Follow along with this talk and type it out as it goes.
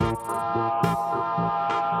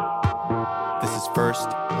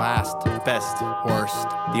best, worst.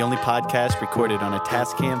 the only podcast recorded on a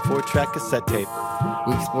Tascam 4-track cassette tape.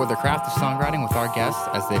 We explore the craft of songwriting with our guests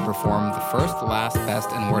as they perform the first, last,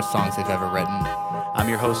 best, and worst songs they've ever written. I'm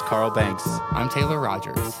your host, Carl Banks. I'm Taylor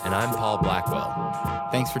Rogers. And I'm Paul Blackwell.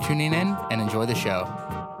 Thanks for tuning in and enjoy the show.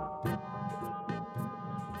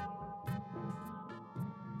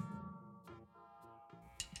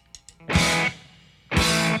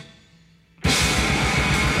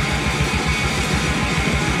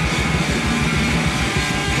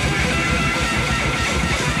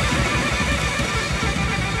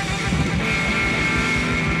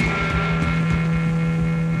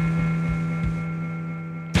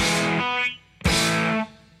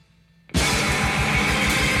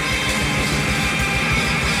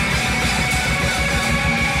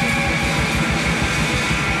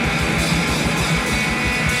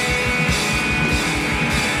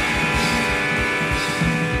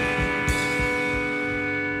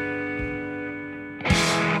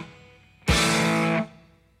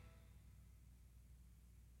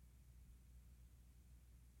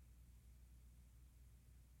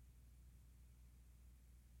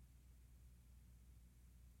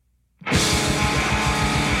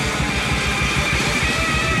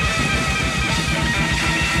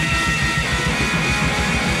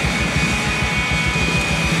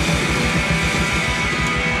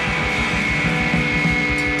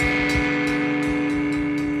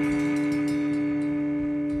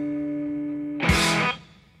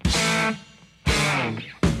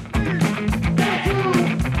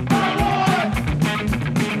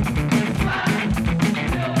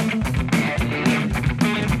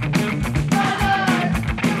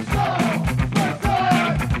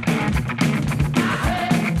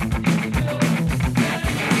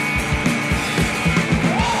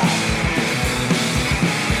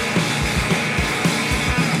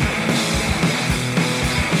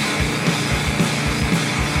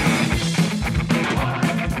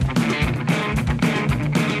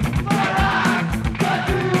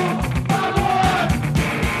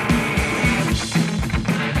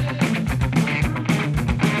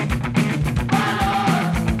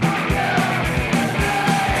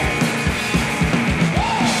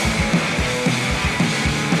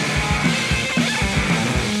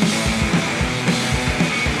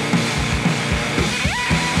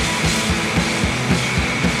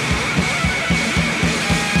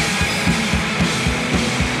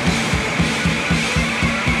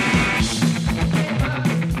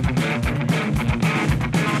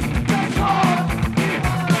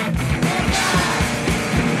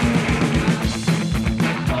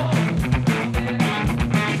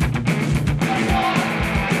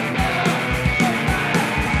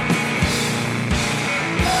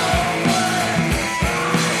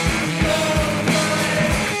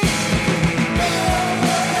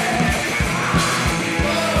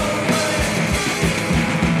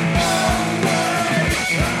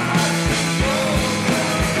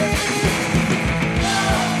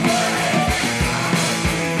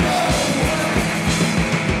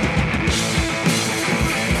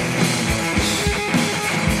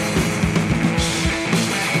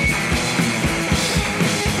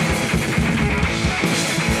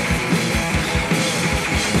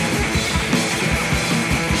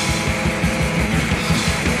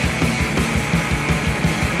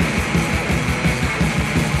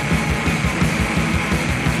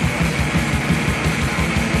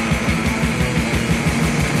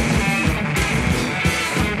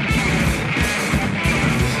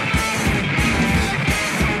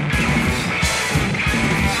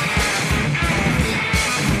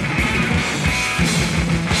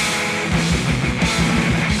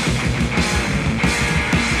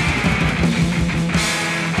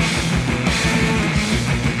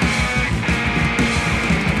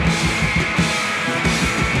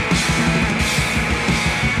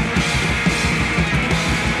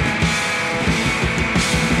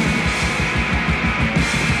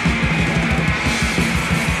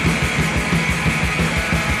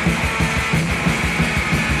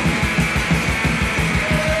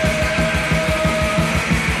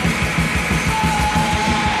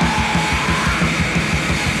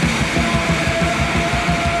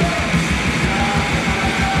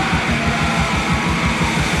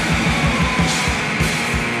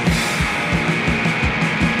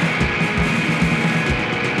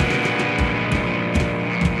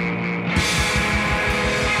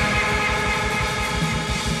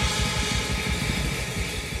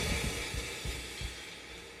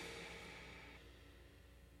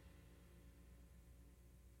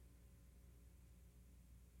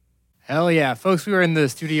 Hell yeah. Folks, we are in the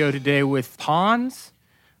studio today with Pawns.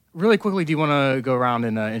 Really quickly, do you want to go around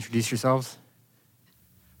and introduce yourselves?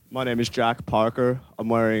 My name is Jack Parker. I'm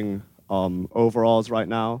wearing overalls right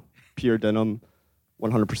now, pure denim,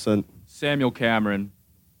 100%. Samuel Cameron,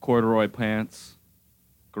 corduroy pants,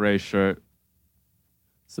 gray shirt.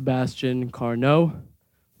 Sebastian Carnot,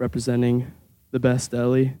 representing the best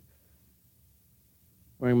deli.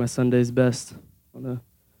 Wearing my Sunday's best on a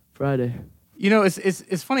Friday. You know,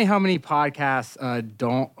 it's funny how many podcasts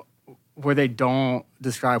don't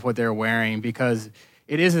describe what they're wearing, because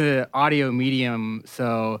it is an audio medium,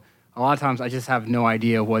 so a lot of times I just have no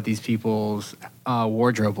idea what these people's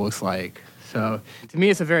wardrobe looks like. So to me,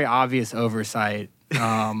 it's a very obvious oversight,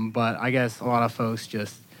 but I guess a lot of folks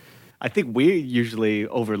just... I think we usually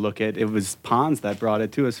overlook it. It was Pons that brought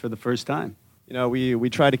it to us for the first time. You know, we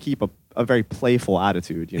try to keep a very playful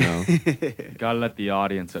attitude, you know. Gotta let the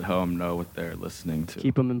audience at home know what they're listening to.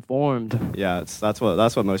 Keep them informed. Yeah, that's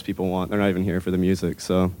what most people want. They're not even here for the music,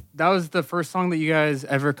 so. That was the first song that you guys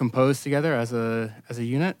ever composed together as a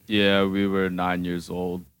unit? Yeah, we were 9 years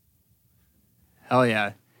old. Hell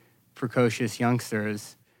yeah. Precocious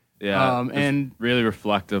youngsters. Yeah, and really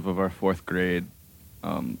reflective of our fourth grade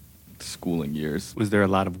schooling years. Was there a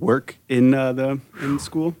lot of work in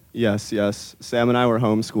school? Yes. Sam and I were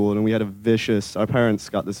homeschooled, and we had our parents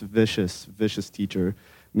got this vicious teacher,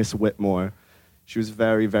 Miss Whitmore. She was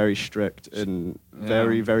very, very strict and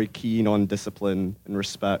very, very keen on discipline and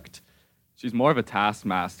respect. She's more of a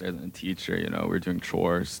taskmaster than a teacher, you know. We're doing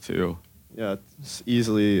chores, too. Yeah, it's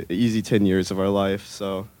easy 10 years of our life,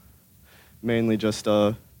 so mainly just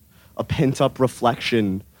a pent-up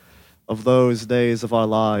reflection of those days of our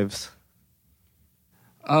lives.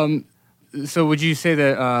 So would you say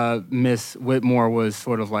that Miss Whitmore was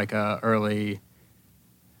sort of like a early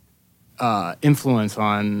influence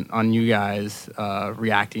on you guys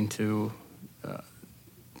reacting to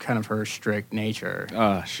kind of her strict nature?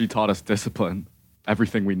 She taught us discipline,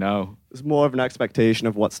 everything we know. It's more of an expectation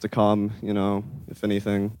of what's to come, you know, if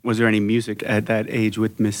anything. Was there any music at that age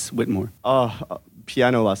with Miss Whitmore?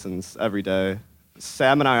 Piano lessons every day.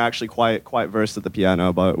 Sam and I are actually quite versed at the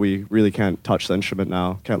piano, but we really can't touch the instrument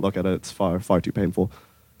now. Can't look at it. It's far too painful.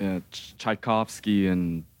 Yeah, Tchaikovsky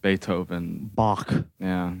and Beethoven. Bach.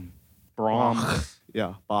 Yeah. Brahms.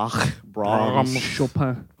 Yeah, Bach, Brahms,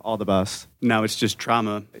 Chopin. all the best. Now it's just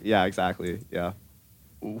trauma. Yeah, exactly. Yeah.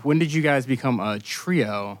 When did you guys become a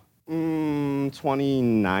trio?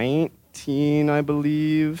 2019, I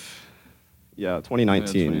believe. Yeah,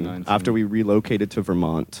 2019. After we relocated to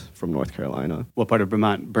Vermont from North Carolina. What part of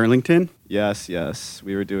Vermont? Burlington? Yes.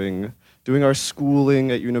 We were doing our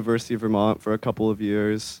schooling at University of Vermont for a couple of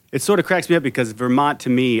years. It sort of cracks me up because Vermont, to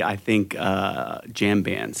me, I think jam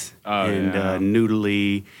bands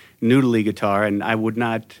noodly guitar. And I would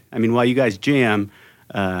not, while you guys jam,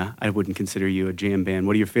 I wouldn't consider you a jam band.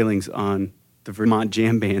 What are your feelings on the Vermont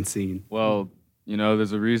jam band scene? Well, you know,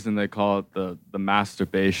 there's a reason they call it the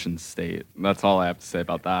masturbation state. That's all I have to say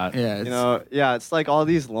about that. Yeah, it's like all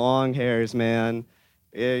these long hairs, man.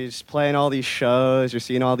 You're just playing all these shows. You're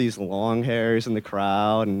seeing all these long hairs in the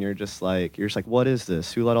crowd, and you're just like, what is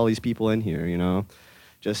this? Who let all these people in here? You know,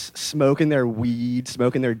 just smoking their weed,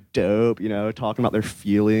 smoking their dope. You know, talking about their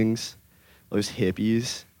feelings. Those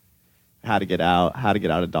hippies. How to get out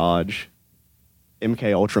of Dodge.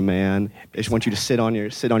 MK Ultra, man. They just want you to sit on your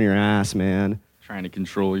ass, man. Trying to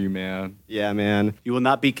control you, man. Yeah, man. You will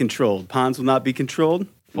not be controlled. Pons will not be controlled?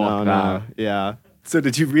 Fuck that. Yeah. So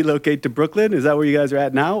did you relocate to Brooklyn? Is that where you guys are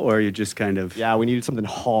at now? Or are you just kind of... Yeah, we needed something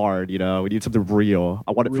hard, you know. We needed something real.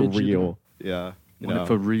 I want it for real. Yeah. I want it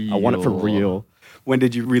for real. I want it for real. When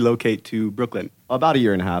did you relocate to Brooklyn? About a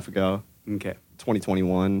year and a half ago. Okay.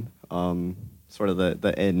 2021. Sort of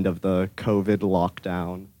the end of the COVID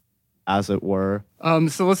lockdown, as it were.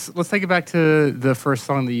 So let's take it back to the first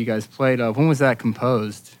song that you guys played. When was that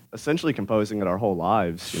composed? Essentially composing it our whole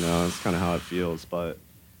lives, you know. It's kind of how it feels, but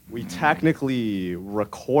we technically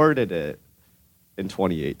recorded it in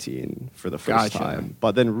 2018 for the first time,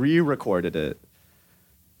 but then re-recorded it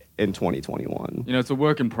in 2021. You know, it's a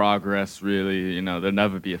work in progress, really. You know, there'll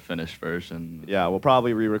never be a finished version. Yeah, we'll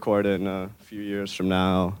probably re-record it in a few years from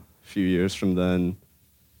now, a few years from then.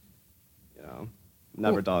 You know,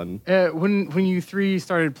 never done. When you three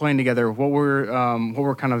started playing together, what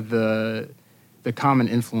were kind of the common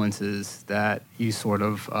influences that you sort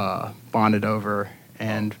of bonded over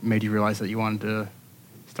and made you realize that you wanted to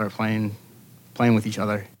start playing with each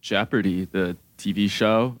other? Jeopardy, the TV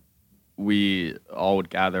show, we all would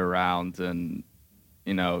gather around and,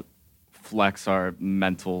 you know, flex our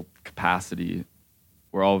mental capacity.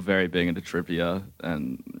 We're all very big into trivia,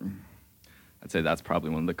 and I'd say that's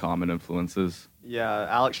probably one of the common influences. Yeah,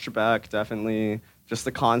 Alex Trebek, definitely. Just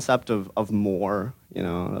the concept of more, you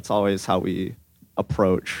know, that's always how we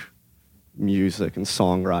approach music and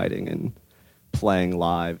songwriting and playing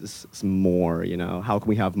live is more, you know, how can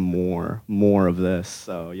we have more of this?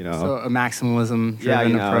 So, you know. So a maximalism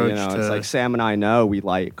driven yeah, approach to... to... It's like Sam and I know we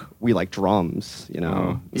like drums, you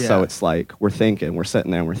know. Yeah. So it's like we're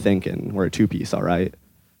sitting there and we're thinking, we're a two-piece, all right?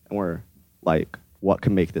 And we're like, what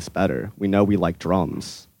can make this better? We know we like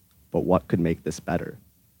drums, but what could make this better?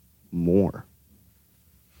 More.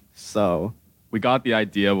 So we got the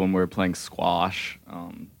idea when we were playing squash,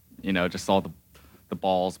 you know, just all the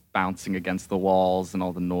balls bouncing against the walls and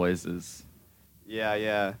all the noises.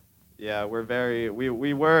 Yeah. We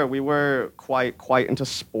were quite into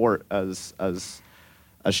sport as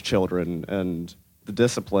children, and the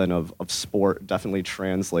discipline of sport definitely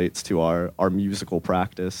translates to our musical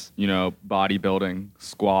practice. You know, bodybuilding,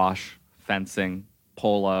 squash, fencing,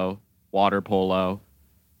 polo, water polo,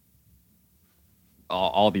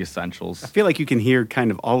 all the essentials. I feel like you can hear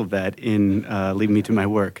kind of all of that in Leave Me to My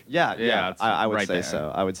Work. Yeah. I would right say there.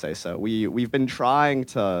 so. I would say so. We've been trying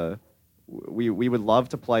to. We would love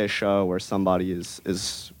to play a show where somebody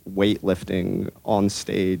is weightlifting on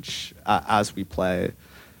stage as we play.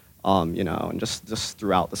 You know, and just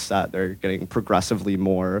throughout the set, they're getting progressively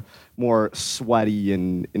more sweaty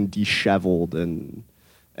and disheveled and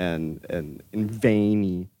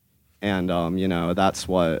veiny, and you know, that's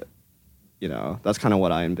what, you know, that's kind of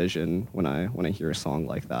what I envision when I hear a song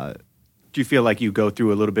like that. Do you feel like you go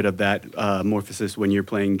through a little bit of that morphosis when you're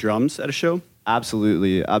playing drums at a show?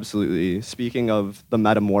 Absolutely. Speaking of the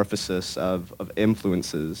metamorphosis of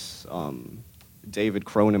influences, David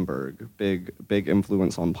Cronenberg, big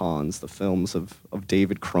influence on Pawns, the films of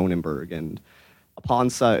David Cronenberg, and a Pawn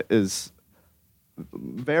set is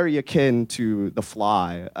very akin to The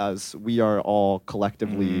Fly, as we are all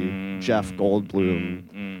collectively Jeff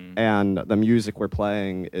Goldblum, and the music we're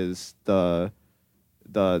playing is the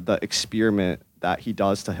experiment that he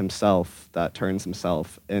does to himself that turns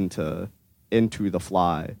himself into The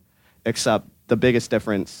Fly, except the biggest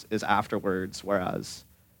difference is afterwards, whereas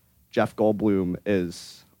Jeff Goldblum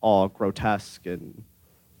is all grotesque, and,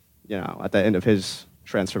 you know, at the end of his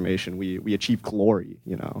transformation, we achieve glory.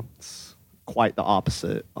 You know, it's quite the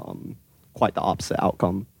opposite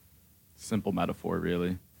outcome. Simple metaphor,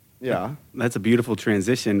 really. Yeah, That's a beautiful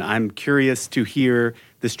transition. I'm curious to hear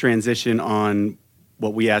this transition on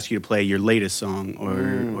what we ask you to play, your latest song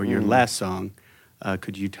or your last song.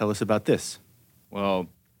 Could you tell us about this? Well,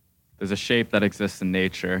 there's a shape that exists in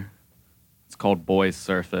nature. It's called Boy's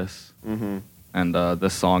Surface, and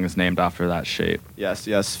this song is named after that shape.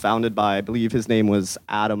 Yes. Founded by, I believe his name was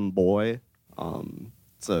Adam Boy.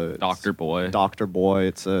 It's Dr. Boy. Dr. Boy.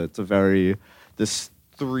 It's a very this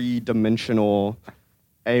three-dimensional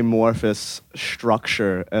amorphous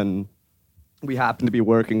structure, and we happen to be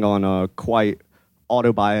working on a quite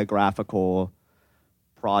autobiographical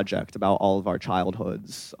project about all of our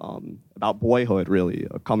childhoods, about boyhood, really,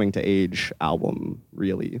 a coming-to-age album,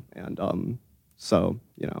 really. And so,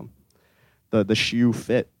 you know, the shoe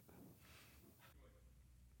fit.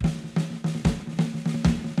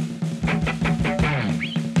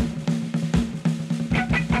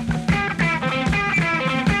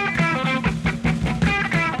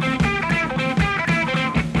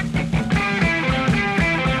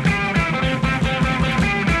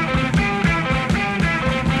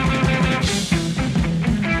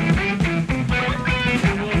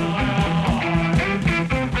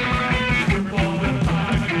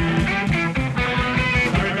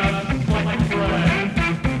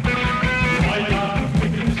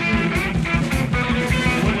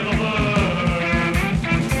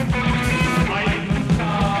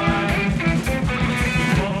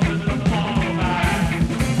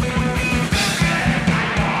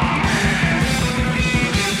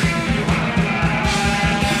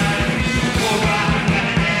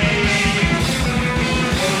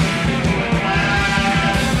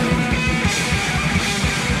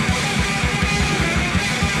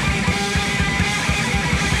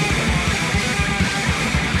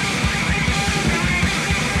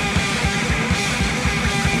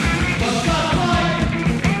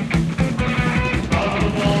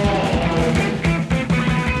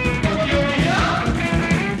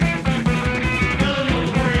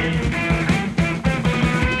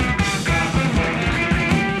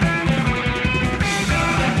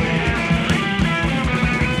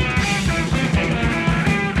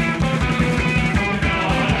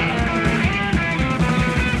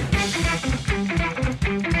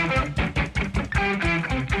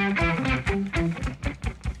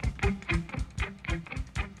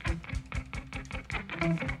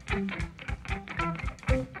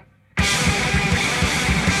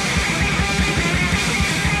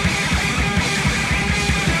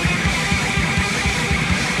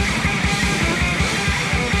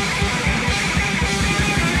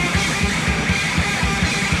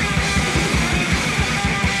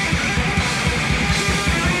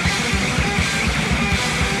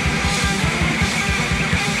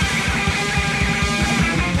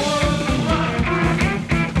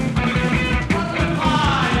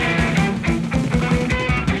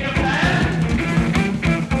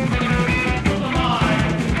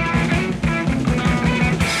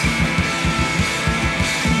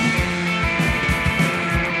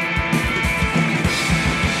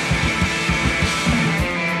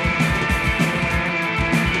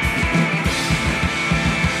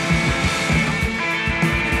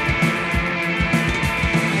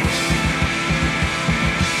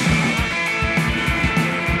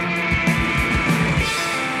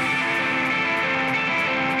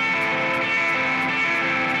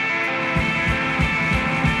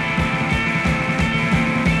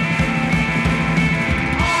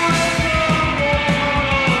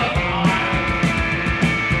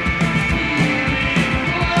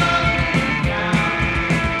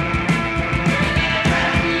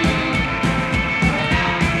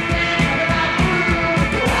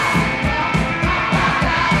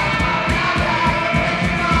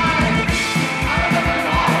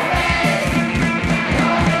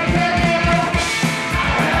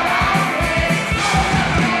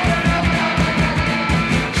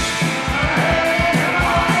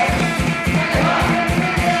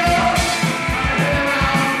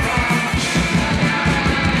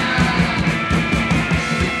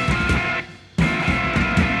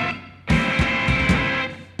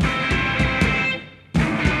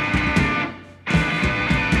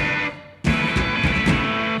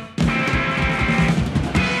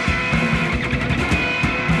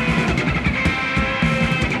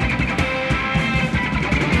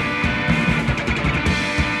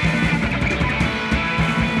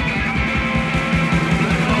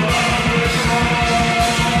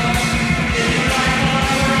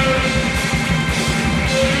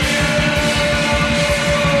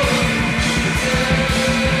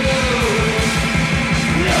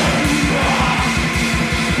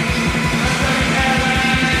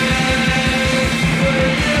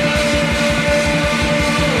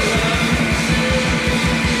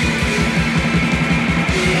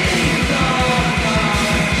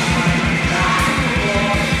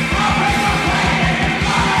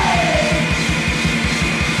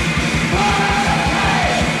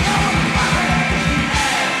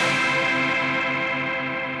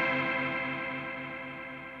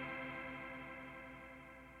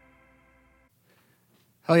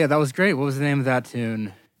 Oh yeah, that was great. What was the name of that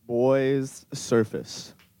tune? Boys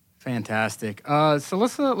Surface. Fantastic. So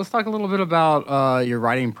let's talk a little bit about your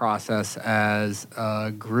writing process as a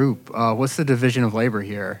group. What's the division of labor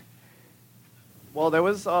here? Well, there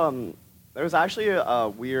was actually a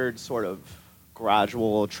weird sort of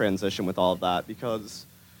gradual transition with all of that because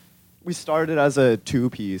we started as a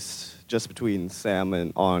two-piece just between Sam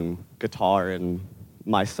and on guitar and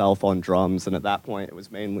myself on drums, and at that point it was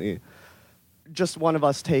mainly just one of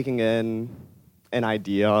us taking in an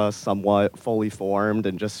idea somewhat fully formed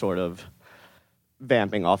and just sort of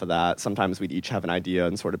vamping off of that. Sometimes we'd each have an idea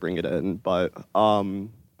and sort of bring it in, but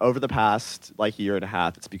over the past like year and a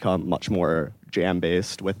half, it's become much more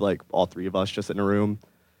jam-based with like all three of us just in a room.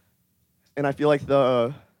 And I feel like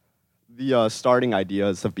the starting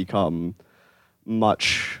ideas have become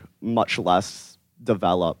much less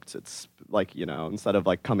developed. It's like, you know, instead of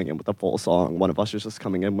like coming in with a full song, one of us is just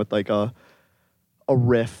coming in with like a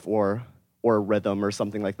riff or a rhythm or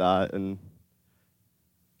something like that, and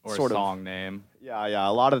Or sort a of song name. Yeah.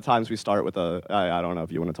 A lot of the times we start with I don't know if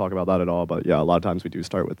you want to talk about that at all, but yeah, a lot of times we do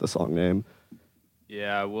start with the song name.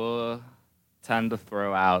 Yeah, we'll tend to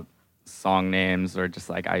throw out song names or just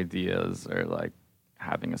like ideas or like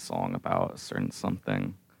having a song about a certain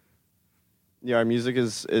something. Yeah, our music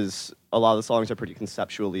is a lot of the songs are pretty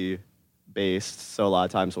conceptually based, so a lot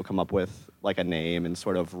of times we'll come up with like a name and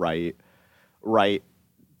sort of write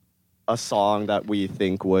a song that we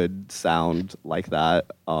think would sound like that,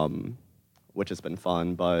 which has been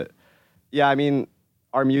fun. But yeah, I mean,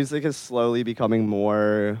 our music is slowly becoming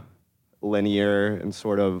more linear and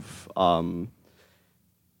sort of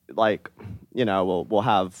like, you know, we'll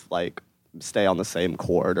have like stay on the same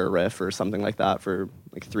chord or riff or something like that for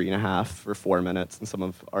like 3.5 or 4 minutes in some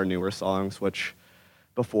of our newer songs, which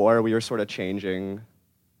before we were sort of changing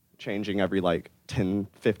every like 10,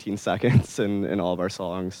 15 seconds in all of our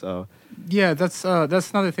songs. So Yeah, that's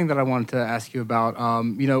another thing that I wanted to ask you about.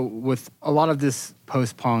 You know, with a lot of this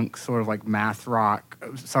post-punk sort of like math rock,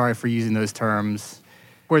 sorry for using those terms,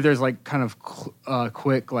 where there's like kind of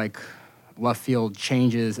quick like left field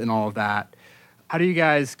changes and all of that. How do you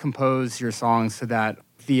guys compose your songs so that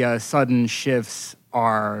the sudden shifts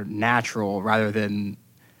are natural rather than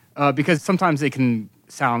because sometimes they can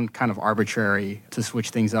sound kind of arbitrary to switch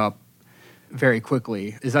things up very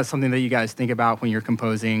quickly. Is that something that you guys think about when you're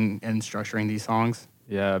composing and structuring these songs?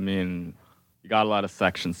 Yeah, I mean, you got to let a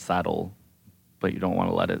section settle, but you don't want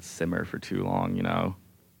to let it simmer for too long, you know?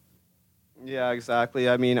 yeah, exactly.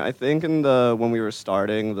 I mean, I think when we were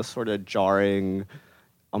starting, the sort of jarring,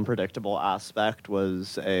 unpredictable aspect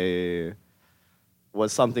was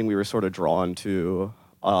something we were sort of drawn to.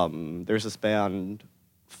 There's this band,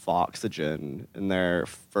 Foxygen, in their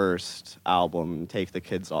first album, Take the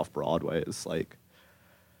Kids Off Broadway. It's like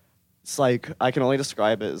I can only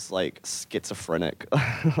describe it as like schizophrenic,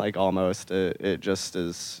 like almost. It just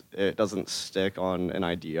is. It doesn't stick on an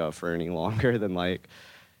idea for any longer than like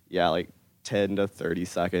 10 to 30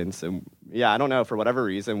 seconds. And yeah, I don't know, for whatever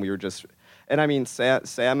reason we were just. And I mean,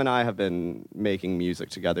 Sam and I have been making music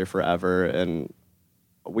together forever, and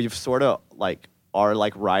we've sort of like our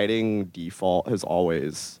like writing default has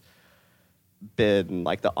always been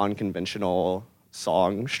like the unconventional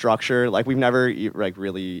song structure. Like we've never like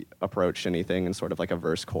really approached anything in sort of like a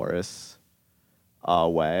verse chorus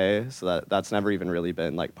way. So that's never even really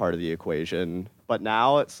been like part of the equation. But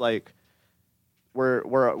now it's like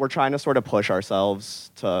we're trying to sort of push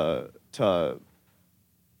ourselves to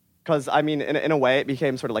because I mean in a way it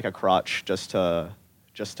became sort of like a crutch just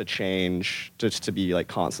to change, just to be like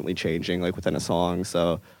constantly changing like within a song.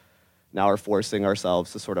 So now we're forcing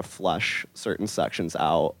ourselves to sort of flesh certain sections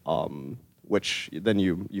out, which then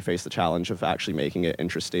you face the challenge of actually making it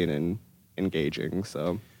interesting and engaging.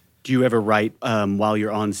 So Do you ever write while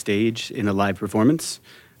you're on stage in a live performance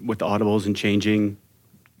with the audibles and changing,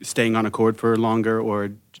 staying on a chord for longer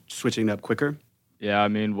or switching it up quicker? Yeah, I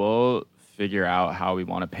mean, we'll figure out how we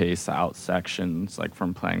want to pace out sections, like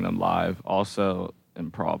from playing them live. Also,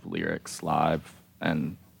 improv lyrics live,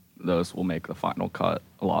 and those will make the final cut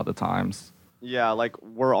a lot of the times. yeah, like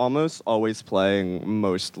we're almost always playing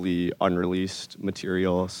mostly unreleased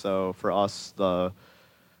material. So for us, the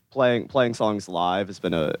playing songs live has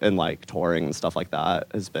been and like touring and stuff like that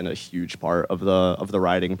has been a huge part of the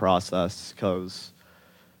writing process, because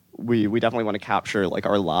we definitely want to capture like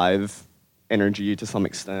our live energy to some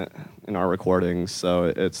extent in our recordings. So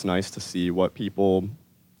it's nice to see what people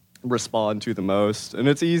respond to the most. And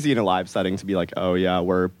it's easy in a live setting to be like, oh yeah,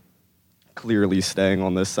 we're clearly staying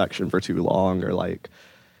on this section for too long, or like,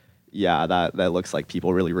 yeah, that looks like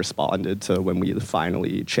people really responded to when we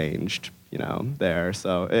finally changed, there.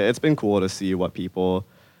 So it's been cool to see what people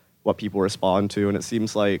what people respond to, and it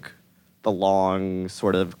seems like the long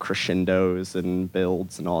sort of crescendos and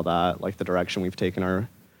builds and all that, like the direction we've taken our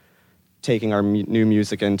new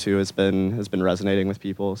music into has been resonating with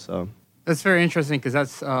people. So that's very interesting because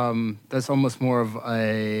that's almost more of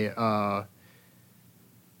the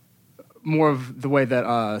way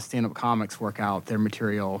that stand-up comics work out their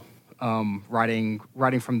material, writing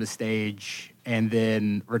from the stage and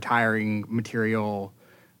then retiring material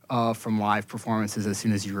from live performances as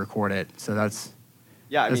soon as you record it. So that's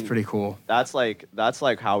pretty cool. That's like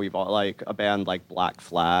how we've all, like a band like Black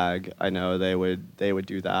Flag. I know they would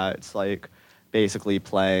do that. It's like basically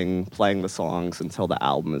playing the songs until the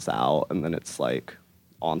album is out, and then it's like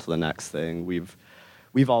on to the next thing. We've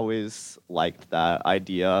always liked that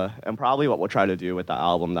idea, and probably what we'll try to do with the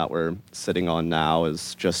album that we're sitting on now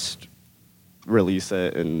is just release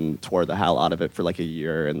it and tour the hell out of it for like a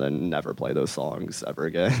year and then never play those songs ever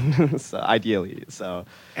again. So ideally,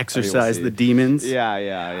 exercise the demons.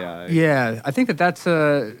 Yeah, I think that's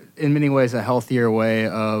in many ways a healthier way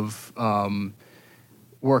of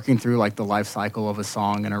working through like the life cycle of a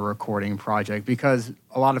song in a recording project, because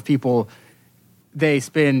a lot of people, they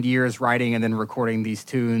spend years writing and then recording these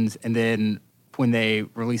tunes, and then when they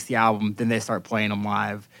release the album, then they start playing them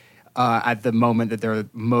live at the moment that they're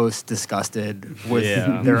most disgusted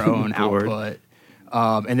with their own output.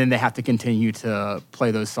 And then they have to continue to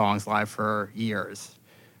play those songs live for years.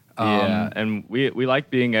 And we like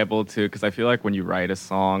being able to, because I feel like when you write a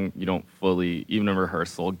song, you don't fully, even in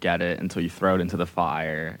rehearsal, get it until you throw it into the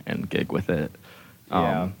fire and gig with it.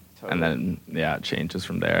 Totally. And then, it changes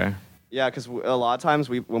from there. Yeah, because a lot of times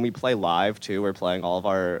when we play live, too, we're playing all of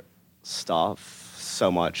our stuff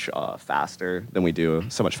so much faster than we do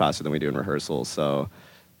in rehearsals. So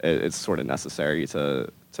it's sort of necessary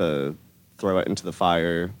to throw it into the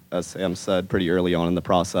fire, as Sam said, pretty early on in the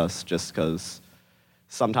process, just because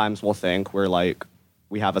sometimes we'll think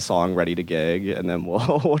we have a song ready to gig, and then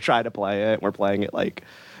we'll try to play it. We're playing it like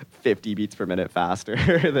 50 beats per minute faster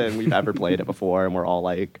than we've ever played it before, and we're all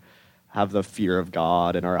like have the fear of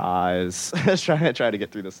God in our eyes, trying to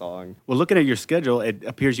get through the song. Well, looking at your schedule, it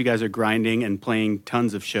appears you guys are grinding and playing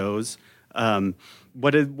tons of shows.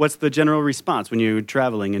 What's the general response when you're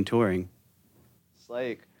traveling and touring?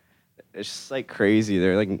 It's just like crazy.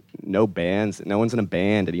 There are like no bands. No one's in a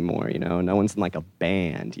band anymore, you know? No one's in like a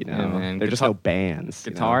band, you know? Yeah, man. There's just no bands.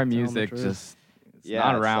 Guitar music just... It's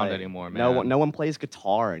not around anymore, man. No one plays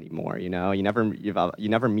guitar anymore, you know? You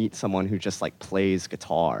never meet someone who just like plays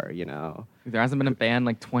guitar, you know? There hasn't been a band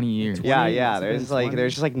like 20 years. There's just like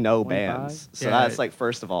no 25? Bands. So that's like,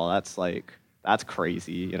 first of all, that's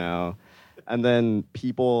crazy, you know? And then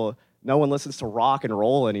no one listens to rock and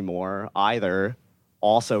roll anymore either.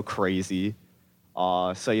 Also crazy.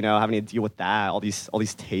 So, you know, having to deal with that, all these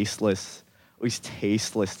tasteless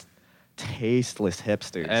hipsters.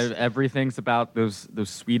 Everything's about those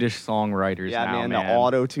Swedish songwriters now, man. The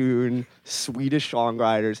auto-tune Swedish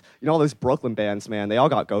songwriters. You know, all those Brooklyn bands, man, they all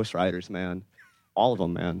got ghostwriters, man. All of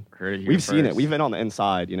them, man. We've seen it. We've been on the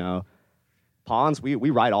inside, you know. Pawns, we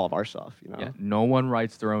write all of our stuff, you know. Yeah, no one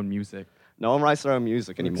writes their own music. No one writes their own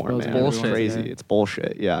music anymore, man. Bullshit, it's crazy. Man. It's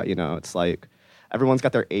bullshit. Yeah, you know, it's like everyone's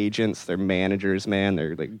got their agents, their managers, man.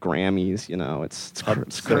 They're like Grammys, you know. It's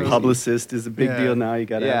crazy. Publicist is a big deal now. You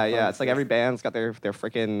got It's like every band's got their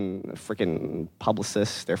freaking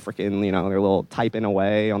publicists. They're freaking, you know, they're little typing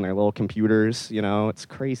away on their little computers. You know, it's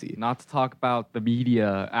crazy. Not to talk about the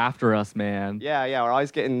media after us, man. Yeah. We're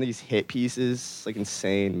always getting these hit pieces. It's like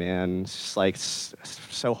insane, man. It's just like it's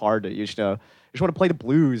so hard to just want to play the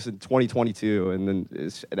blues in 2022, and then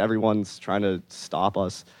everyone's trying to stop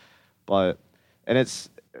us, but. And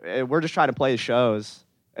we're just trying to play shows,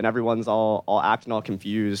 and everyone's all acting all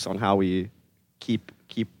confused on how we keep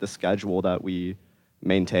the schedule that we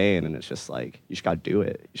maintain. And it's just like, you just got to do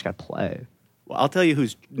it. You just got to play. Well, I'll tell you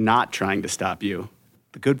who's not trying to stop you.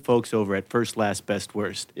 The good folks over at First, Last, Best,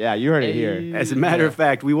 Worst. Yeah, you heard it here. As a matter of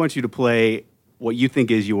fact, we want you to play what you think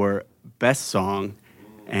is your best song,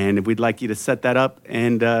 and we'd like you to set that up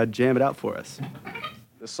and jam it out for us.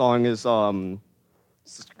 The song is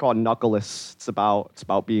it's called Knuckleless. It's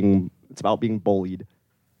about being bullied.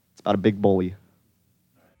 It's about a big bully.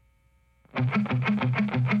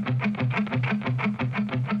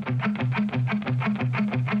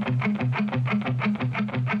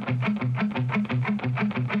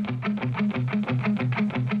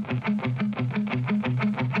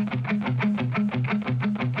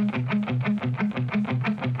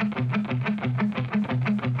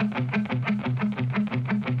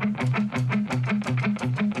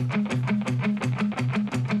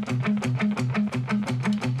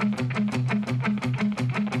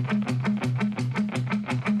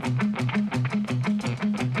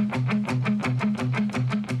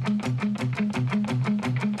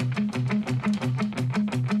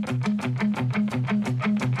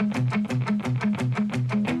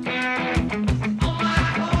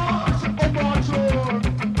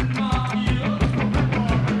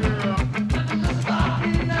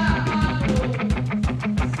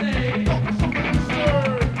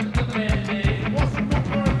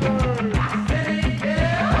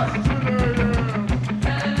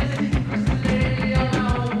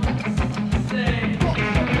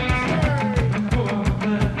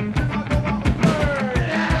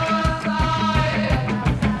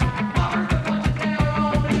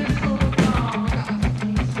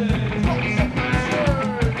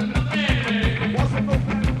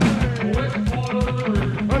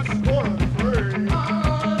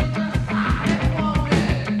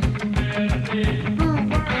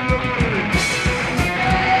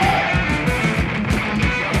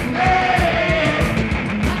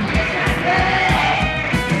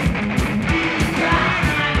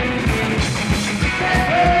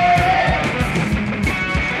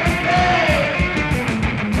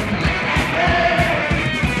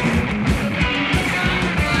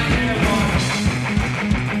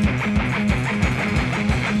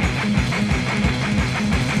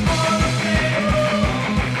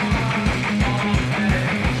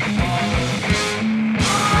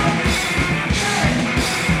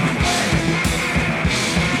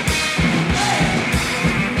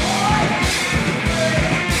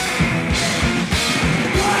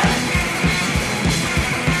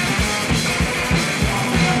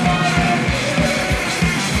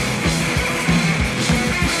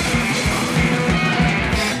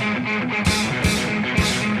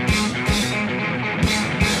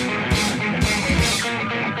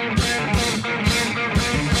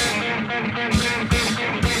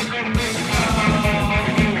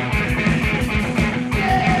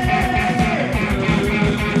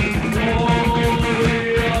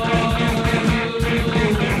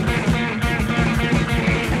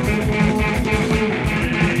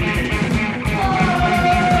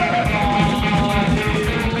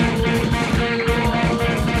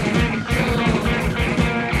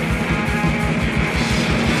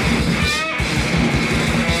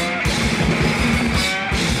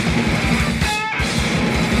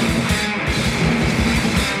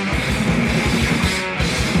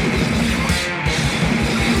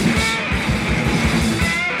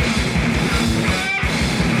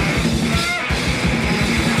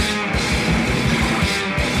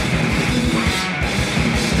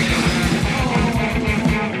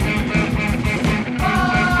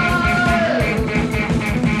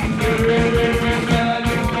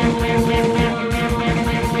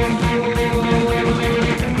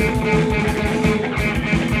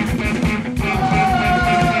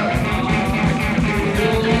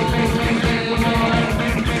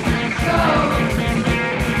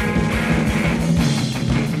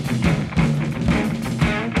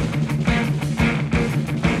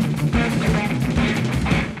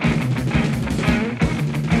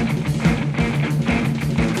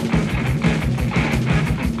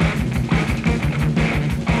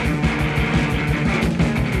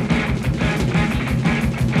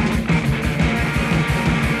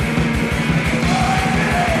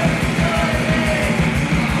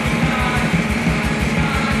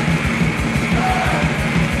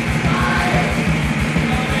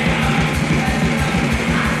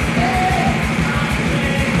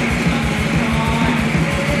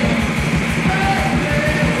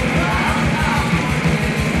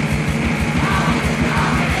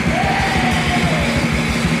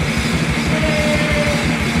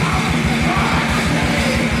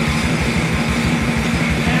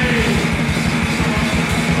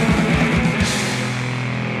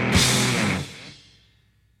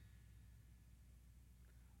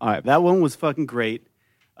 All right, that one was fucking great.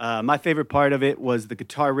 My favorite part of it was the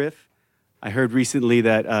guitar riff. I heard recently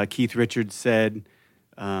that Keith Richards said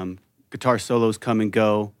guitar solos come and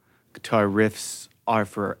go, guitar riffs are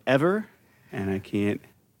forever, and I can't.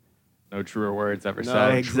 No truer words ever No,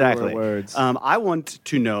 said. Exactly. truer words. I want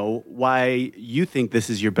to know why you think this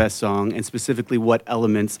is your best song, and specifically what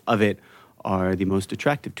elements of it are the most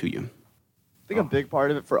attractive to you. I think a big part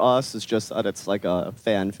of it for us is just that it's like a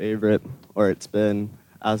fan favorite, or it's been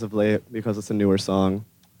as of late because it's a newer song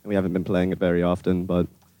and we haven't been playing it very often. But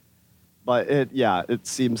it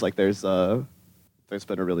seems like there's been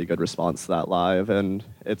a really good response to that live, and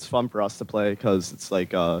it's fun for us to play because it's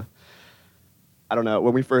like I don't know.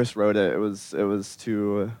 When we first wrote it, it was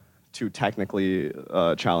too technically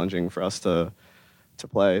challenging for us to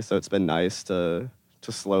play. So it's been nice to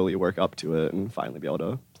slowly work up to it and finally be able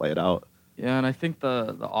to play it out. Yeah, and I think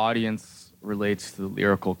the audience relates to the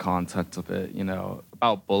lyrical content of it, you know,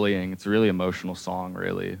 about bullying. It's a really emotional song,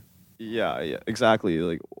 really. Yeah, exactly.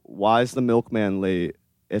 Like, why is the milkman late?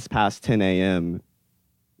 It's past 10 a.m.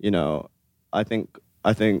 You know, I think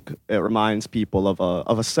it reminds people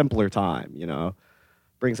of a simpler time. You know,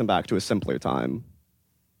 brings them back to a simpler time.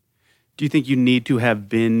 Do you think you need to have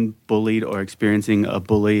been bullied or experiencing a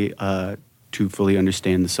bully to fully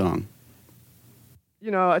understand the song? You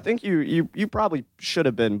know, I think you probably should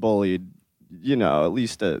have been bullied. You know, at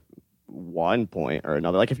least at one point or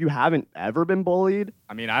another. Like, if you haven't ever been bullied.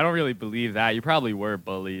 I mean, I don't really believe that. You probably were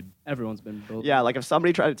bullied. Everyone's been bullied. Yeah, like if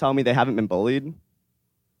somebody tried to tell me they haven't been bullied,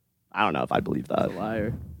 I don't know if I'd believe that. That's a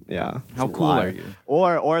liar. Yeah. How it's a cool lie. are you?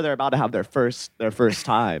 Or they're about to have their first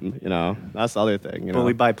time. You know, that's the other thing. You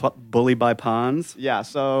know? Bully by pawns? Yeah.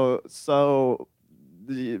 So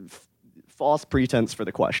the false pretense for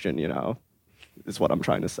the question. You know, is what I'm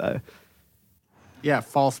trying to say. Yeah,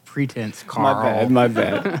 false pretense, Carl. My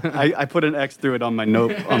bad. I put an X through it on my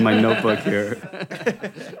notebook here.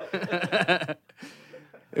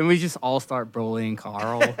 And we just all start bullying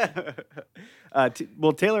Carl.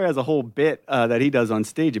 Well, Taylor has a whole bit that he does on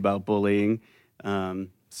stage about bullying.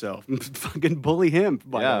 So fucking bully him.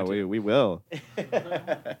 Why Yeah, don't you? we will. You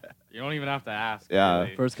don't even have to ask. Yeah.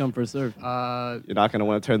 Really. First come, first serve. You're not gonna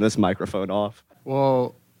want to turn this microphone off.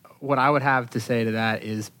 Well, what I would have to say to that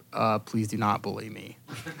is, please do not bully me.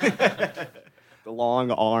 The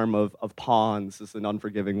long arm of pawns is an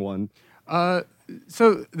unforgiving one.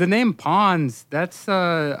 So the name pons, that's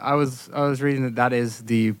I was reading that is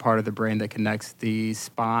the part of the brain that connects the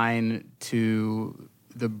spine to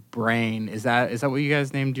the brain. Is that what you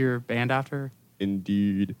guys named your band after?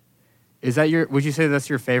 Indeed. Is that would you say that's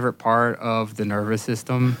your favorite part of the nervous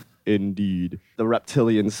system? Indeed. The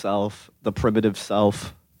reptilian self, the primitive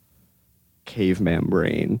self, caveman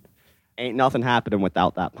brain. Ain't nothing happening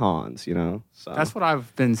without that pawns, you know? So That's what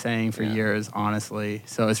I've been saying for years, honestly.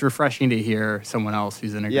 So it's refreshing to hear someone else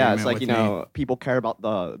who's in agreement it's like, with you me. know, people care about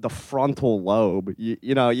the frontal lobe.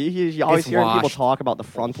 You know, you always It's hear people washed. talk about the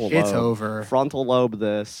frontal lobe. It's over. Frontal lobe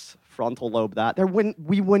this, frontal lobe that.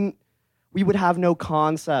 We would have no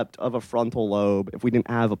concept of a frontal lobe if we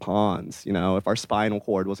didn't have a pons, you know, if our spinal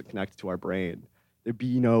cord wasn't connected to our brain. There'd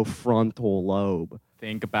be no frontal lobe.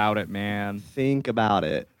 Think about it, man. Think about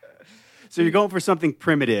it. So you're going for something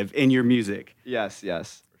primitive in your music. Yes.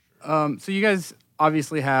 So you guys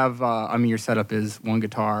obviously have, your setup is one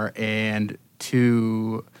guitar and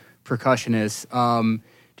two percussionists.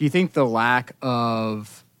 Do you think the lack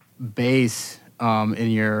of bass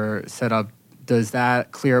in your setup, does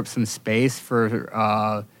that clear up some space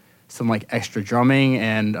for some like extra drumming?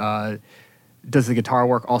 And does the guitar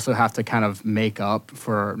work also have to kind of make up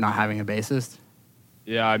for not having a bassist?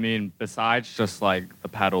 Yeah, I mean, besides just like the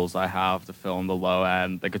pedals I have to fill in the low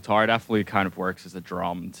end, the guitar definitely kind of works as a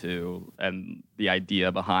drum too. And the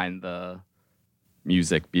idea behind the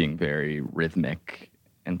music being very rhythmic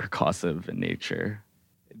and percussive in nature.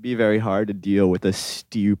 It'd be very hard to deal with a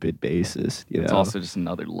stupid bassist, you know? It's also just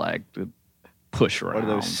another leg to push around. What are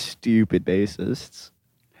those stupid bassists?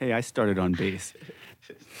 Hey, I started on bass.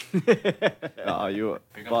 You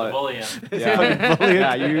bullying.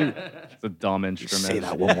 yeah, you It's a dumb instrument. say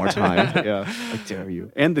that one more time. Yeah, I dare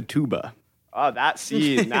you. And the tuba. Oh,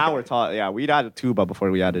 now we're talking. Yeah, we'd added tuba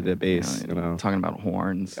before we added a bass. You know, Talking about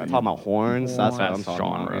horns. talking about horns. That's what I'm Best talking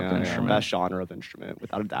genre about. of Yeah, instrument. Best genre of instrument,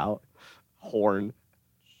 without a doubt. Horn.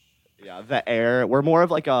 Yeah, the air. We're more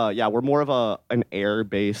of an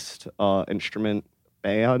air-based instrument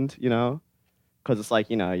band. You know, because it's like,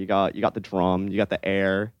 you know, you got the drum, you got the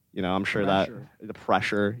air. You know, I'm sure that the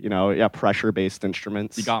pressure. You know, yeah, pressure-based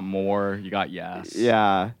instruments. You got more. You got yes.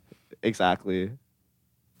 Yeah, exactly.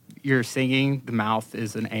 you're singing, the mouth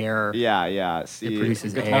is an air. Yeah. See, It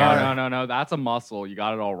produces No, air. no. That's a muscle. You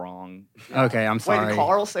got it all wrong. Okay, I'm Wait, sorry. did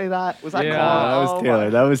Carl say that? Was that Yeah, Carl? that was Taylor.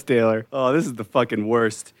 That was Taylor. Oh, this is the fucking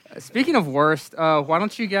worst. Speaking of worst, why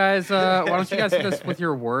don't you guys hit us with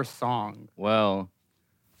your worst song? Well,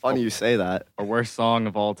 Funny you say that. our worst song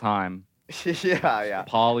of all time, yeah.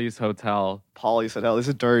 Polly's Hotel. Polly's Hotel. This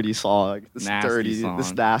is a dirty song. This Nasty song.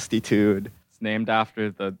 This nasty tune. It's named after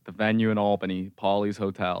the venue in Albany, Polly's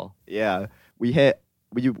Hotel. Yeah, we hit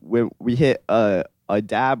a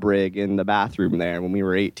dab rig in the bathroom there when we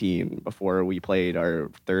were 18 before we played our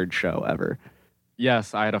third show ever.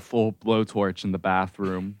 Yes, I had a full blowtorch in the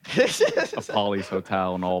bathroom of Polly's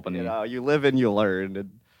Hotel in Albany. You know, you live and you learn.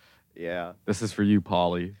 And yeah. This is for you,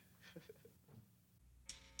 Polly.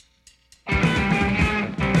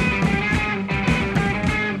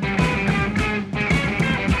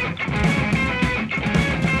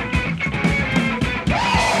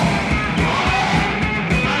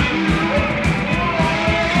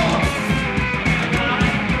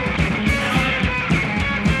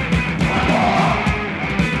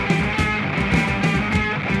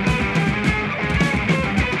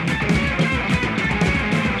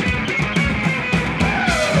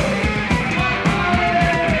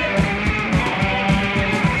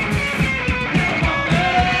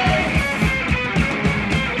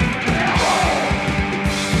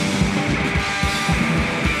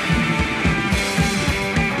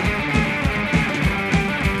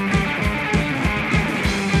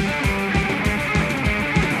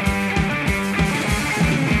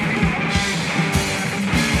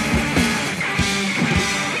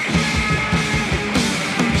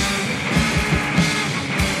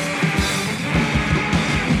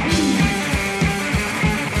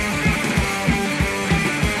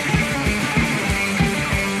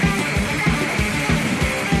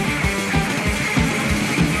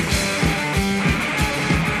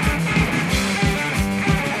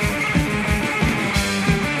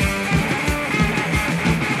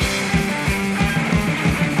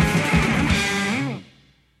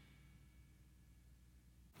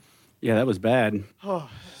 Yeah, that was bad. Oh,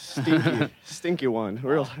 stinky one.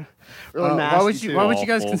 Real nasty. Why would you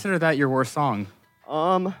guys Awful. consider that your worst song?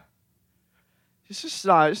 It's just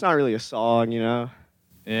not. It's not really a song, you know.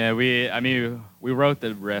 Yeah, we wrote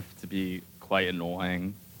the riff to be quite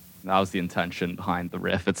annoying. That was the intention behind the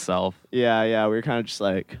riff itself. Yeah. We were kind of just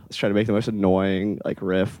like, let's try to make the most annoying like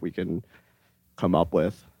riff we can come up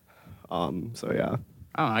with. So yeah.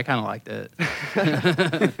 I don't know, I kind of liked it.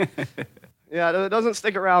 Yeah, it doesn't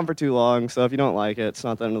stick around for too long. So if you don't like it, it's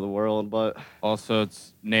not the end of the world. But Also,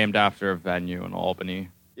 it's named after a venue in Albany.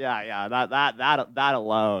 yeah, that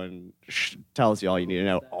alone tells you all you need to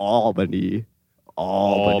know. Albany.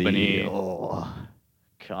 Oh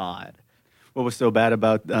God. What was so bad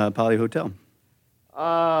about Poly Hotel?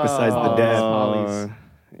 Besides the dad. Polly's.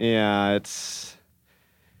 Yeah, it's.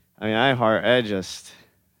 I mean, I just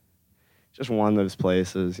one of those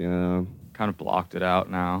places, you know. Kind of blocked it out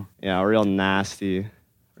now. Yeah, a real nasty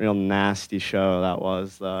show that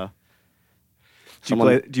was. Do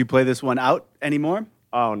you play this one out anymore?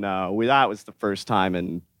 Oh no, that was the first time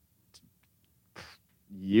in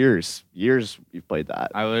years we've played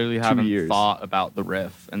that. I literally 2 haven't years. thought about the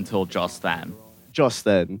riff until just then. Just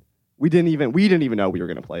then, we didn't even know we were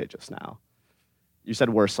gonna play it just now. You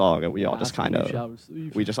said worst song, and we all just kind of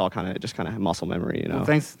had muscle memory, you know.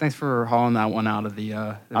 Well, thanks for hauling that one out of the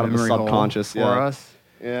Out of the memory hole subconscious, for yeah. us.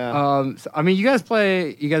 Yeah. So, I mean, you guys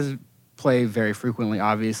play very frequently,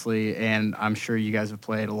 obviously, and I'm sure you guys have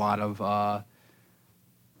played a lot of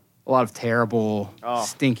terrible, Oh.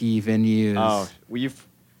 stinky venues. Oh, we Are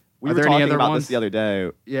were there any talking other about ones? this the other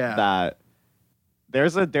day. Yeah. That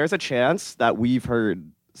there's a chance that we've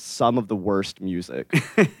heard some of the worst music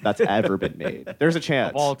that's ever been made. There's a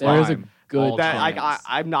chance. Of all time. There's a good all that chance.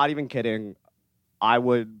 I'm not even kidding. I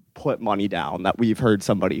would put money down that we've heard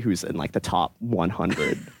somebody who's in like the top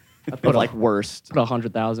 100 of like worst. Put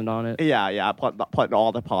 100,000 on it. Yeah. Putting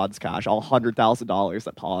all the Pawns cash, all $100,000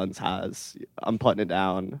 that Pawns has. I'm putting it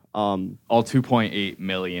down. All 2.8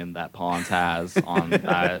 million that Pawns has on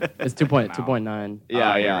that. It's 2.9. Yeah.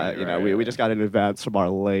 right, You know, right. we just got an advance from our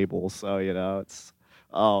label, so you know it's.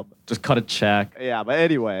 Just cut a check. Yeah, but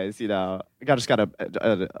anyways, you know, just got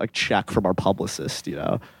a check from our publicist, you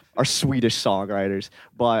know, our Swedish songwriters.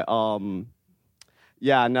 But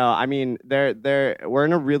yeah, no, I mean, we're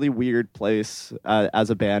in a really weird place as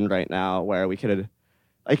a band right now, where we could,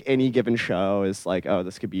 like, any given show is like, oh,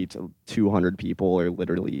 this could be to 200 people, or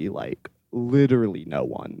literally no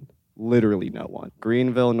one,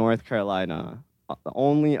 Greenville, North Carolina. the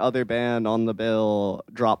only other band on the bill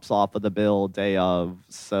drops off of the bill day of,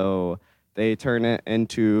 so they turn it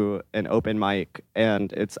into an open mic,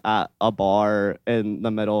 and it's at a bar in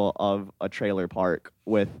the middle of a trailer park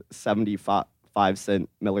with 75-cent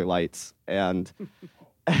Miller Lights, and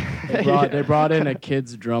They brought in a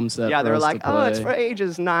kid's drum set. yeah, for they were us like, to oh, it's play. for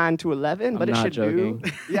ages 9 to 11, but I'm it not should joking.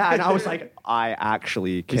 do. Yeah, and I was like, I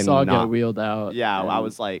actually We cannot. saw it get wheeled out. Yeah, and I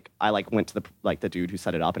was like, I like went to the dude who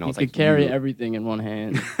set it up, and I He was could like, carry you- everything in one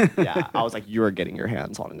hand. Yeah, I was like, you are getting your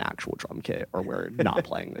hands on an actual drum kit, or we're not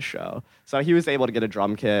playing the show. So he was able to get a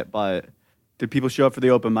drum kit, but Did people show up for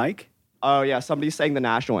the open mic? oh yeah, somebody sang the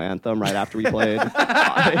national anthem right after we played.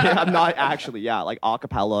 I'm not actually, yeah, like a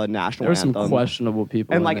cappella national There were some anthem. questionable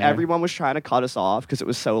people. And in like there. everyone was trying to cut us off because it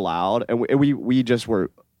was so loud, and we just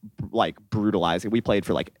were like brutalizing. We played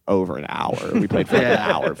for like over an hour. We played for like an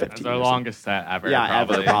hour 15. That's our or something. longest set ever. Yeah,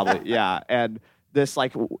 probably. ever probably. Yeah, and this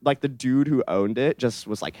like the dude who owned it just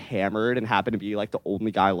was like hammered and happened to be like the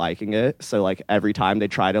only guy liking it. So like every time they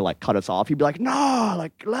try to like cut us off, he'd be like, "No,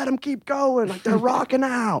 like let them keep going. Like they're rocking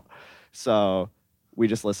out." So we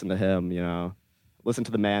just listened to him, you know, listen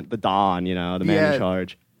to the Don, you know, the man Yeah. in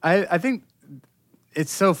charge. I think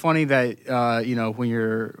it's so funny that you know, when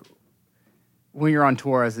you're on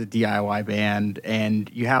tour as a DIY band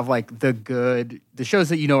and you have like the shows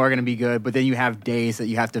that you know are going to be good, but then you have days that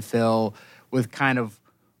you have to fill with kind of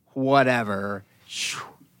whatever,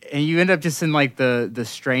 and you end up just in like the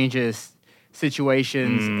strangest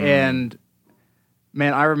situations. And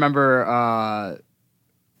man, I remember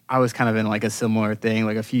I was kind of in like a similar thing.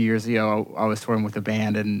 Like a few years ago, I was touring with a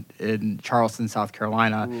band in Charleston, South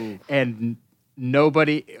Carolina, and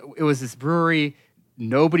it was this brewery.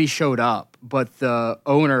 Nobody showed up, but the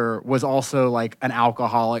owner was also like an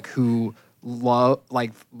alcoholic who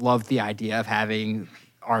loved the idea of having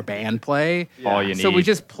our band play. All you So we need.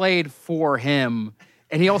 just played for him,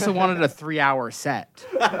 and he also wanted a 3-hour set.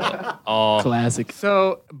 Oh, classic.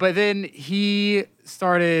 So, but then he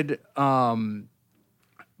started, so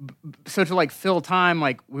to like fill time,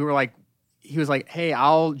 like he was like, "Hey,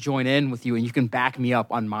 I'll join in with you and you can back me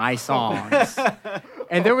up on my songs."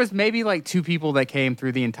 And there was maybe like 2 people that came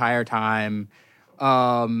through the entire time.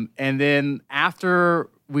 And then after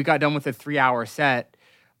we got done with the 3-hour set,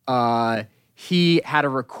 he had a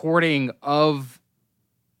recording of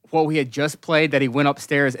what we had just played that he went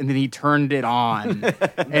upstairs and then he turned it on.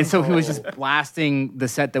 And so he was just blasting the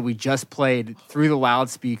set that we just played through the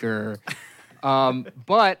loudspeaker.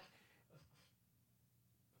 But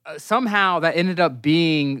somehow that ended up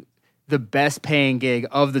being the best paying gig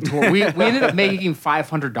of the tour. We ended up making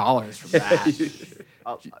 $500 from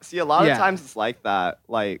that. See, a lot Yeah. of times it's like that.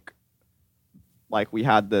 Like we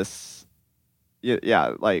had this,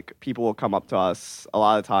 yeah. Like people will come up to us a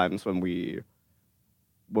lot of times when we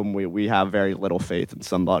have very little faith in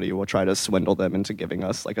somebody. We'll try to swindle them into giving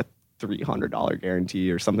us like a $300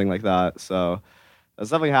 guarantee or something like that. So that's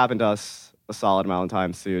definitely happened to us a solid amount of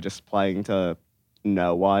times too. Just playing to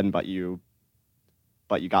no one, but you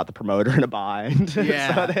got the promoter in a bind.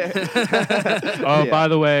 Yeah. Oh, by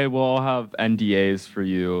the way, we'll all have NDAs for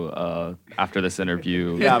you after this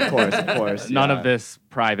interview. Yeah, of course. None yeah. of this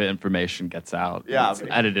private information gets out. Yeah. It's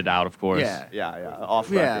edited out, of course. Yeah. Yeah,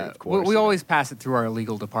 off record, Yeah, of course. we always pass it through our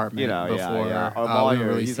legal department you know, before yeah. Our we lawyer,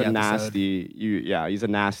 release he's the a episode. he's a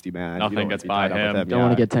nasty man. You Nothing don't gets wanna be by tied up with him. Don't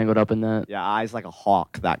want to get tangled up in that. Yeah, eyes like a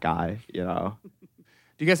hawk, that guy, you know.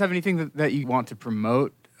 Do you guys have anything that you want to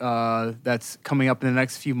promote that's coming up in the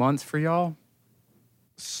next few months for y'all?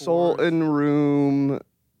 Sultan Room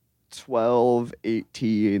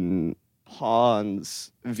 1218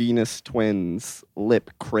 Pawns Venus Twins Lip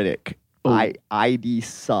Critic ID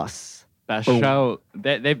Sus. Best show.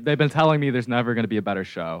 They've been telling me there's never going to be a better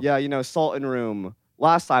show. Yeah, you know, Sultan Room.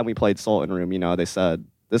 Last time we played Sultan Room, you know, they said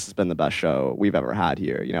this has been the best show we've ever had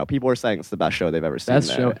here. You know, people are saying it's the best show they've ever seen. Best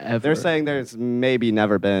there. show ever. They're saying there's maybe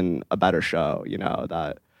never been a better show, you know,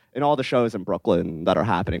 that in all the shows in Brooklyn that are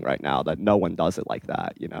happening right now, that no one does it like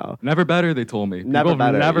that, you know. Never better, they told me. Never People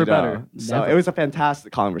better. Never you know. better. So Never. it was a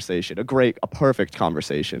fantastic conversation, a perfect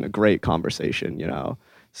conversation, a great conversation, you know.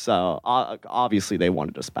 So obviously they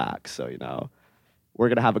wanted us back. So, you know, we're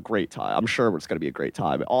going to have a great time. I'm sure it's going to be a great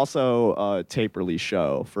time. Also, a tape release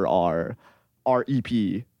show for our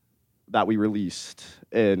EP that we released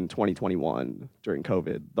in 2021 during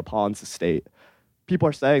COVID, The Pawns Estate. people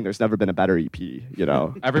are saying there's never been a better EP, you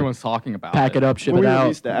know. Everyone's talking about Pack it up, ship When it we out.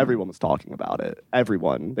 released it, everyone was talking about it.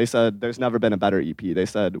 Everyone. They said there's never been a better EP. They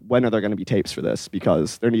said, when are there going to be tapes for this?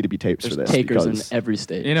 Because there need to be tapes There's for this. takers in because, every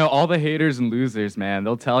state. You know, all the haters and losers, man,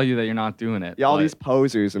 they'll tell you that you're not doing it. yeah, all but these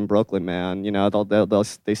posers in Brooklyn, man. You know,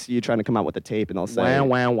 they see you trying to come out with a tape, and they'll say, Wah,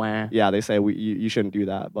 wah, wah. yeah, they say you shouldn't do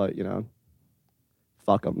that, but you know,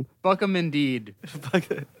 fuck them. Fuck 'em indeed.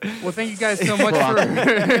 Well, thank you guys so much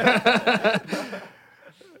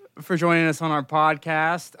for joining us on our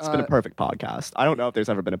podcast. It's been a perfect podcast. I don't know if there's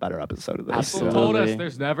ever been a better episode of this. People Absolutely. told us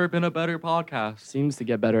there's never been a better podcast. Seems to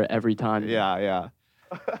get better every time. Yeah.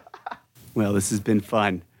 Well, this has been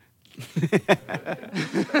fun. We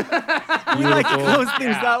like to close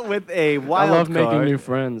things out with a I wild love card. making new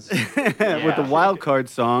friends. With the wild card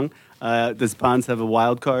song. Does Pons have a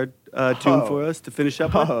wild card tune for us to finish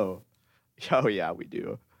up with? Oh yeah, we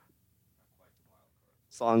do.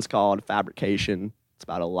 Song's called Fabrication. It's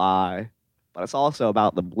about a lie, but it's also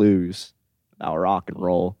about the blues, about rock and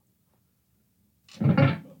roll.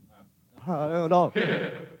 I don't know.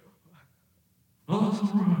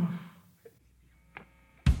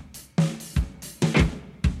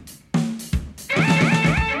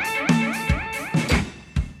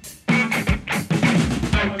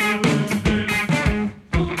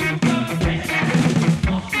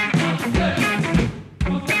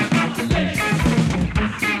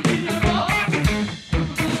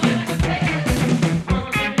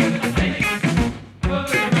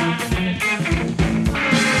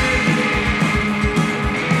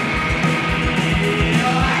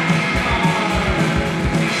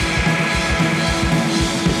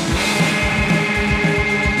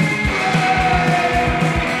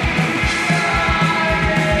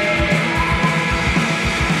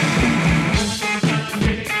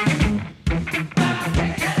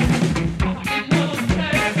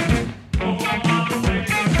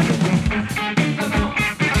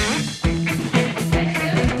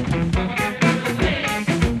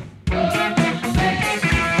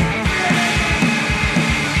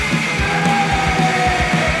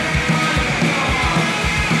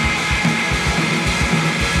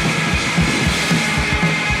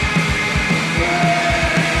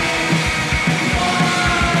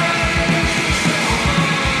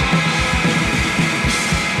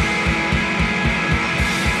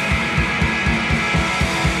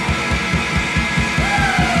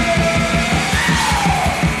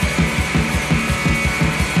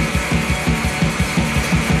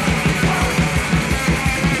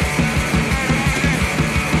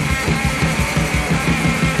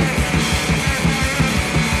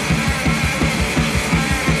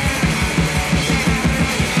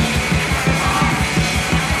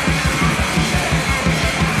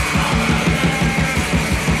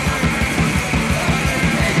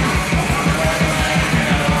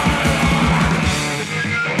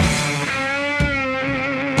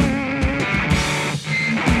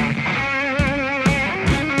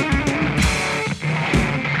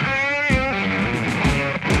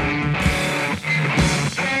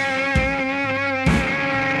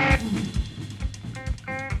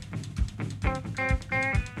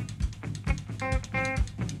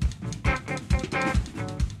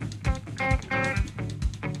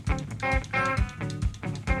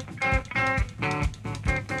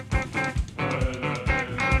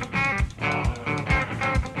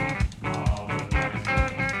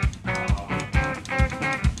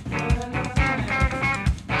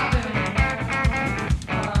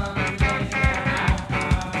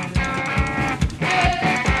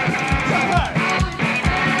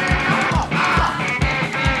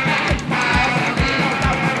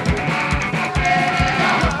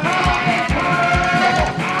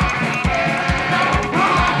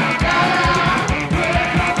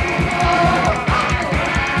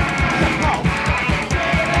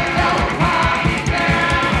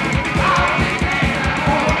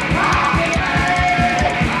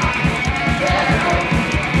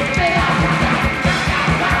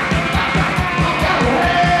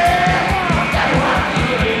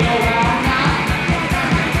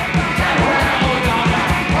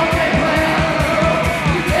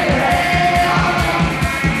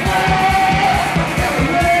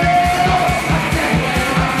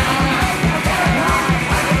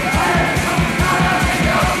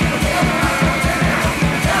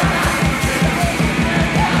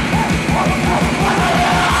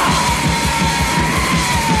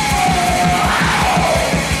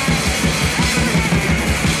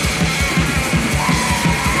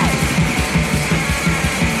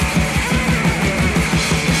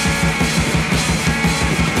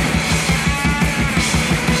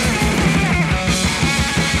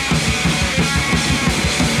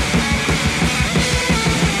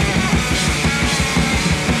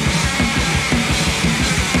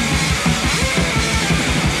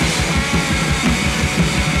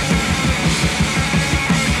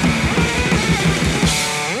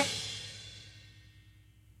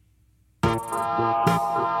 man.